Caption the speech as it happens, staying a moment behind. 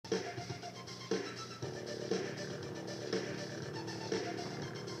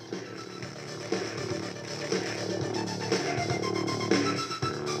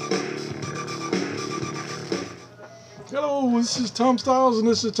Hello, this is Tom Styles and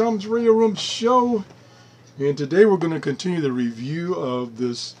this is Tom's Radio Room Show. And today we're going to continue the review of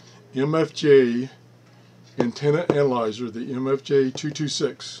this MFJ Antenna Analyzer, the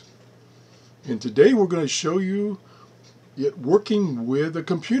MFJ-226. And today we're going to show you it working with a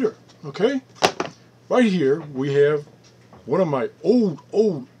computer, okay? Right here we have one of my old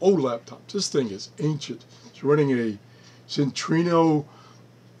laptops. This thing is ancient. It's running a Centrino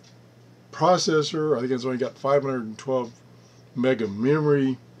processor. I think it's only got 512 meg of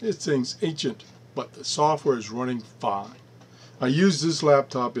memory. This thing's ancient, but the software is running fine. I use this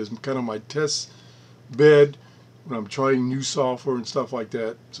laptop as kind of my test bed when I'm trying new software and stuff like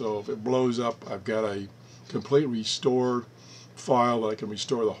that. So if it blows up, I've got a complete restore file that I can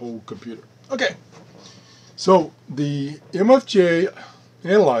restore the whole computer. Okay, so the MFJ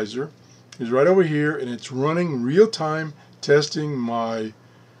Analyzer is right over here, and it's running real-time testing my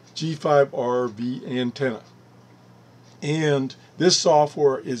G5RV antenna. And this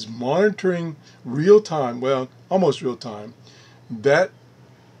software is monitoring real-time, well, almost real-time, that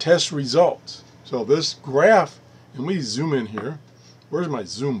test results. So this graph, and we zoom in here. Where's my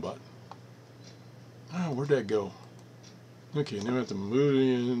zoom button? Oh, where'd that go? Okay, now I have to move it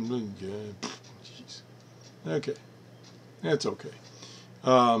in. Jeez. Okay, that's okay.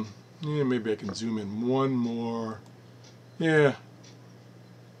 Yeah, maybe I can zoom in one more. Yeah,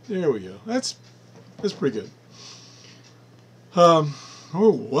 there we go. That's pretty good. Where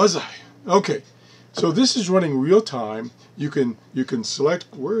was I? Okay, so this is running real time. You can select.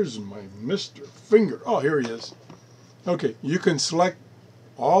 Where's my Mr. Finger? Oh, here he is. Okay, you can select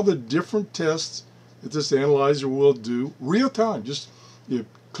all the different tests that this analyzer will do real time. Just you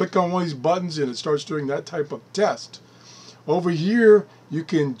click on one of these buttons and it starts doing that type of test. Over here, you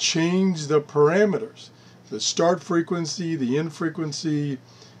can change the parameters: the start frequency, the end frequency,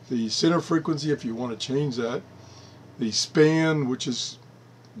 the center frequency if you want to change that, the span, which is,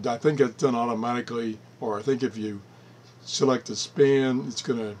 I think it's done automatically, or I think if you select the span, it's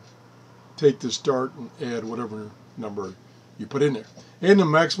going to take the start and add whatever number you put in there, and the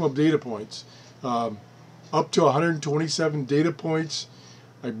maximum data points, up to 127 data points.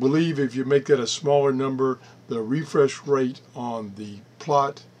 I believe if you make that a smaller number, the refresh rate on the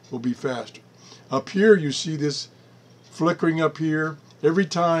plot will be faster. Up here you see this flickering up here. Every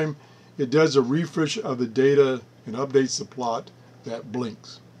time it does a refresh of the data and updates the plot, that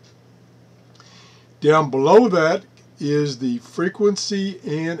blinks. Down below that is the frequency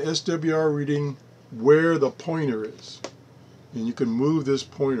and SWR reading where the pointer is. And you can move this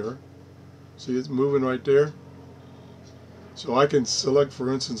pointer. See, it's moving right there. So I can select,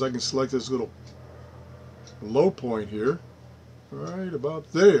 for instance, I can select this little low point here, right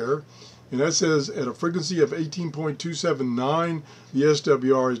about there. And that says at a frequency of 18.279, the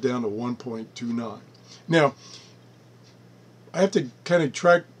SWR is down to 1.29. Now, I have to kind of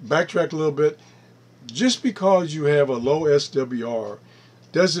backtrack a little bit. Just because you have a low SWR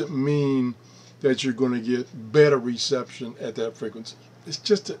doesn't mean that you're going to get better reception at that frequency. It's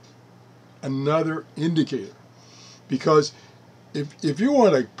just another indicator. Because if you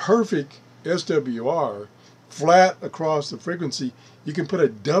want a perfect SWR, flat across the frequency, you can put a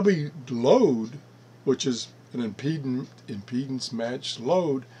W load, which is an impedance matched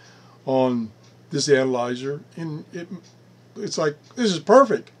load, on this analyzer, and it's like, this is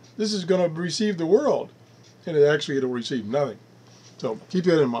perfect. This is going to receive the world, and it'll receive nothing. So keep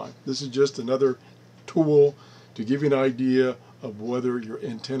that in mind. This is just another tool to give you an idea of whether your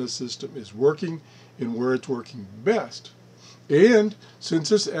antenna system is working and where it's working best. And since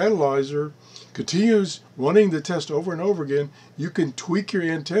this analyzer continues running the test over and over again, you can tweak your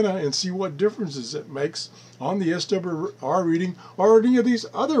antenna and see what differences it makes on the SWR reading or any of these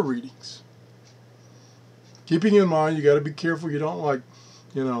other readings. Keeping in mind, you got to be careful you don't,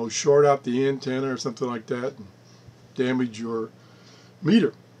 short out the antenna or something like that and damage your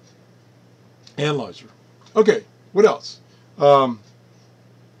meter analyzer. Okay, what else?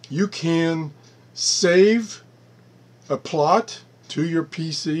 You can save a plot to your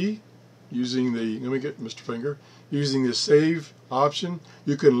PC using the, let me get Mr. Finger, using the save option.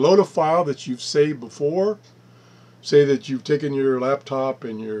 You can load a file that you've saved before. Say that you've taken your laptop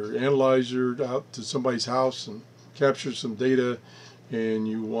and your analyzer out to somebody's house and captured some data and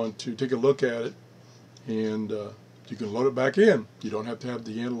you want to take a look at it, and you can load it back in. You don't have to have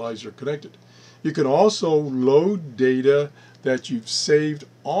the analyzer connected. You can also load data that you've saved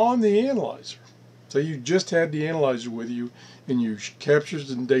on the analyzer. So you just had the analyzer with you and you captured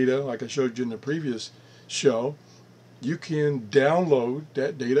some data like I showed you in the previous show. You can download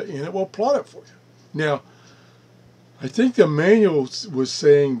that data and it will plot it for you. Now, I think the manual was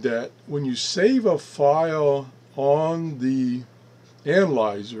saying that when you save a file on the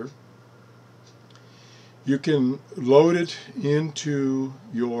analyzer, you can load it into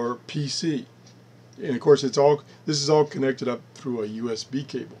your PC. And of course this is all connected up through a USB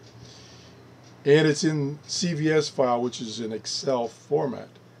cable. And it's in CVS file, which is in Excel format.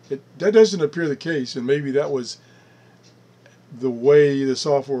 That doesn't appear the case, and maybe that was the way the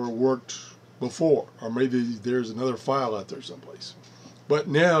software worked before, or maybe there's another file out there someplace. But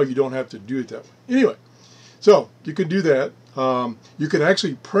now you don't have to do it that way. Anyway, so you can do that. You can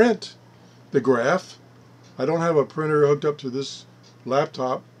actually print the graph. I don't have a printer hooked up to this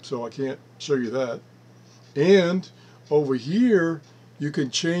laptop, so I can't show you that. And over here, you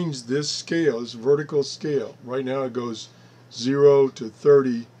can change this scale, this vertical scale. Right now it goes 0 to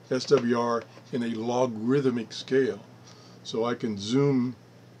 30 SWR in a logarithmic scale. So I can zoom,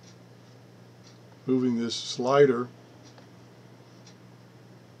 moving this slider,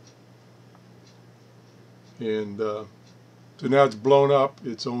 and so now it's blown up.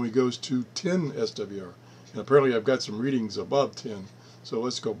 It only goes to 10 SWR. And apparently I've got some readings above 10. So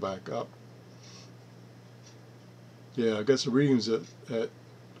let's go back up. Yeah, I've got some readings at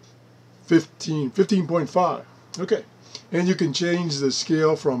 15.5. Okay. And you can change the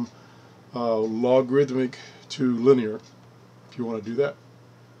scale from logarithmic to linear if you want to do that.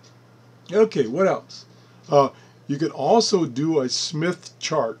 Okay, what else? You can also do a Smith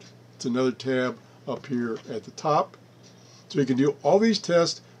chart. It's another tab up here at the top. So you can do all these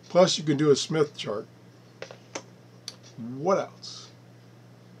tests, plus you can do a Smith chart. What else?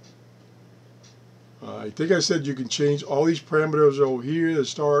 I think I said you can change all these parameters over here, the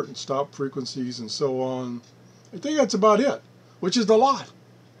start and stop frequencies and so on. I think that's about it, which is a lot.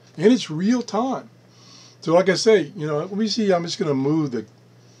 And it's real time. So like I say, let me see, I'm just going to move the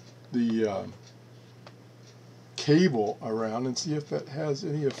cable around and see if that has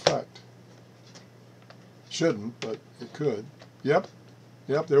any effect. Shouldn't, but it could. Yep,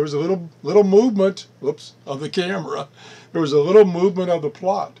 there was a little movement, whoops, of the camera. There was a little movement of the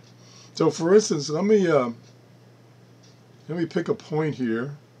plot. So for instance, let me pick a point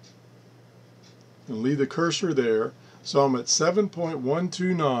here and leave the cursor there. So I'm at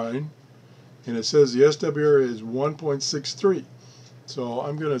 7.129 and it says the SWR is 1.63. So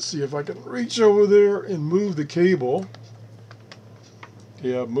I'm going to see if I can reach over there and move the cable.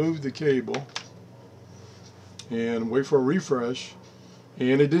 Okay, I've moved the cable and wait for a refresh,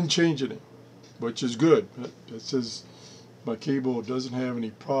 and it didn't change any, which is good. It says my cable doesn't have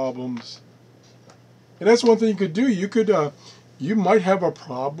any problems. And that's one thing you could do. You might have a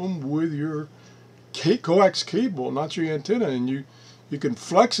problem with your coax cable, not your antenna, and you can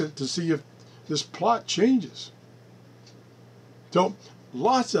flex it to see if this plot changes. So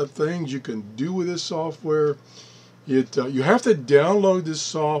lots of things you can do with this software. You have to download this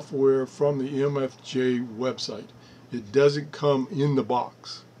software from the MFJ website. It doesn't come in the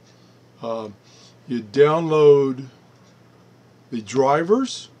box. You download the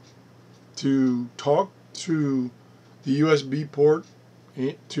drivers to talk to the USB port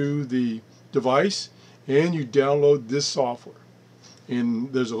to the device, and you download this software.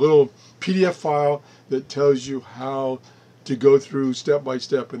 And there's a little PDF file that tells you how to go through step by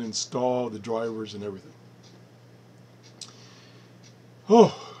step and install the drivers and everything.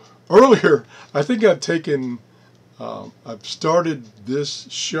 Oh, earlier, I think I've started this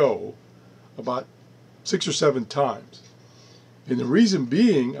show about 6 or 7 times. And the reason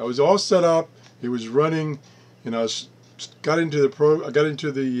being, I was all set up, it was running, and I got into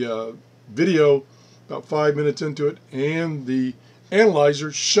the video about 5 minutes into it, and the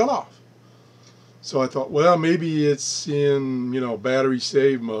analyzer shut off. So I thought, well, maybe it's in, battery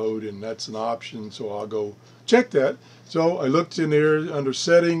save mode, and that's an option, so I'll go check that. So I looked in there under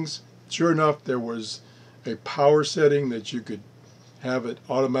settings. Sure enough, there was a power setting that you could have it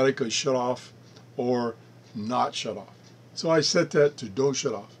automatically shut off or not shut off. So I set that to don't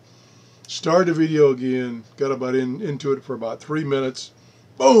shut off. Started the video again, got about into it for about 3 minutes.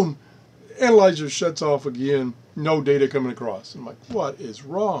 Boom! Analyzer shuts off again, no data coming across. I'm like, what is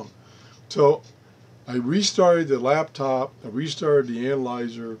wrong? So I restarted the laptop, I restarted the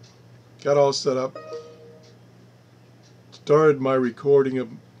analyzer, got all set up, started my recording of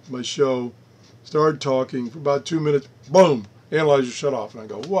my show, started talking for about 2 minutes, boom, analyzer shut off. And I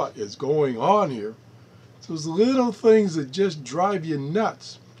go, what is going on here? So those little things that just drive you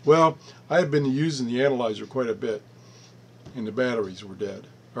nuts. Well, I have been using the analyzer quite a bit, and the batteries were dead,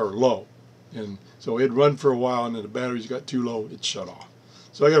 or low. And so it had run for a while, and then the batteries got too low, it shut off.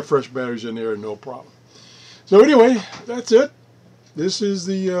 So I got fresh batteries in there, no problem. So anyway, that's it. This is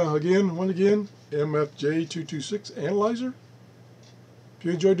the, again, MFJ-226 Analyzer. If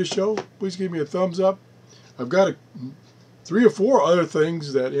you enjoyed the show, please give me a thumbs up. I've got 3 or 4 other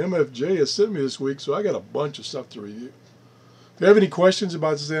things that MFJ has sent me this week, so I got a bunch of stuff to review. If you have any questions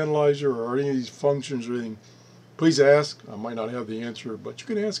about this analyzer or any of these functions or anything, please ask. I might not have the answer, but you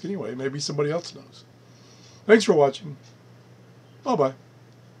can ask anyway. Maybe somebody else knows. Thanks for watching. Bye-bye.